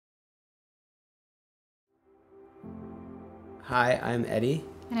Hi, I'm Eddie.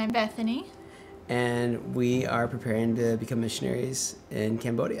 And I'm Bethany. And we are preparing to become missionaries in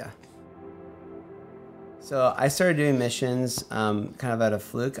Cambodia. So I started doing missions kind of out of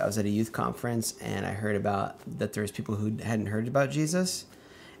fluke. I was at a youth conference and I heard about that there was people who hadn't heard about Jesus.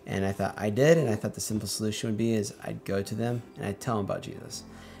 And I thought I did, and I thought the simple solution would be is I'd go to them and I'd tell them about Jesus.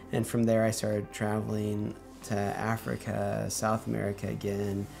 And from there I started traveling to Africa, South America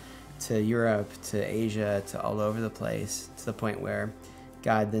again, to Europe, to Asia, to all over the place, to the point where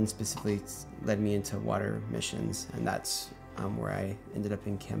God then specifically led me into water missions, and that's where I ended up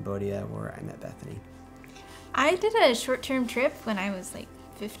in Cambodia, where I met Bethany. I did a short-term trip when I was like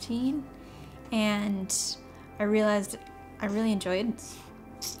 15, and I realized I really enjoyed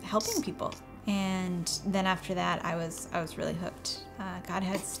helping people. And then after that, I was really hooked. God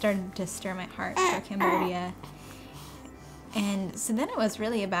had started to stir my heart for Cambodia. And so then it was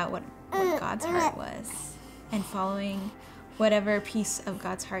really about what God's heart was, and following whatever piece of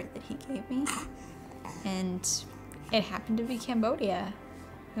God's heart that He gave me. And it happened to be Cambodia.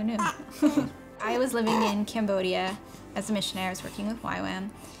 Who knew? I was living in Cambodia as a missionary. I was working with YWAM,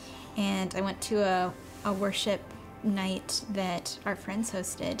 and I went to a worship night that our friends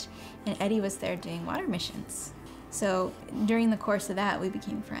hosted, and Eddie was there doing water missions. So during the course of that, we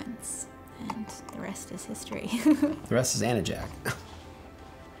became friends, and the rest is history. The rest is Anna Jack.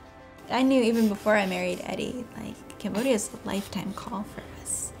 I knew even before I married Eddie, like, Cambodia is a lifetime call for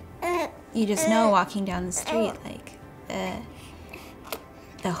us. You just know walking down the street, like,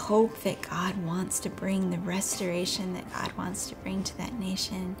 the hope that God wants to bring, the restoration that God wants to bring to that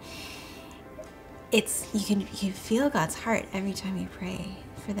nation. You can feel God's heart every time you pray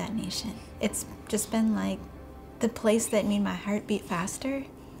for that nation. It's just been like the place that made my heart beat faster.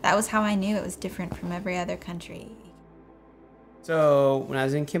 That was how I knew it was different from every other country. So when I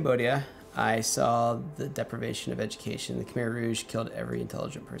was in Cambodia, I saw the deprivation of education. The Khmer Rouge killed every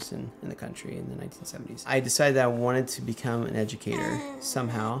intelligent person in the country in the 1970s. I decided that I wanted to become an educator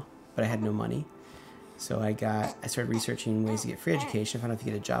somehow, but I had no money. So I started researching ways to get free education. I found out if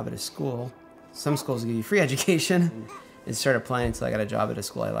you get a job at a school, some schools give you free education, and started applying until I got a job at a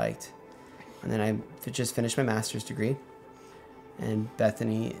school I liked. And then I just finished my master's degree, and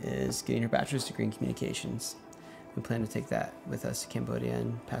Bethany is getting her bachelor's degree in communications. We plan to take that with us to Cambodia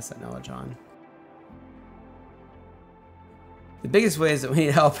and pass that knowledge on. The biggest ways that we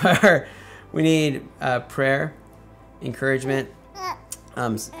need help are we need prayer, encouragement,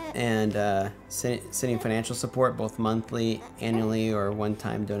 and sending financial support, both monthly, annually, or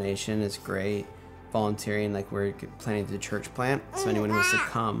one-time donation is great. Volunteering, like we're planning to do church plant, so anyone who wants to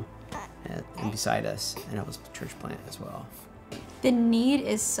come and beside us and help us church plant as well. The need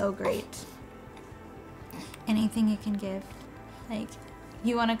is so great. Anything you can give. Like,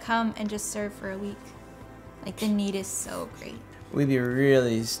 you want to come and just serve for a week. Like, the need is so great. We'd be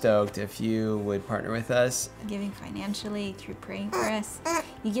really stoked if you would partner with us. Giving financially, through praying for us,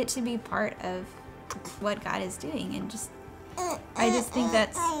 you get to be part of what God is doing. And I just think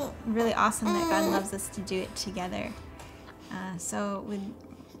that's really awesome that God loves us to do it together. So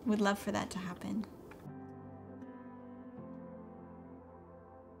we'd love for that to happen.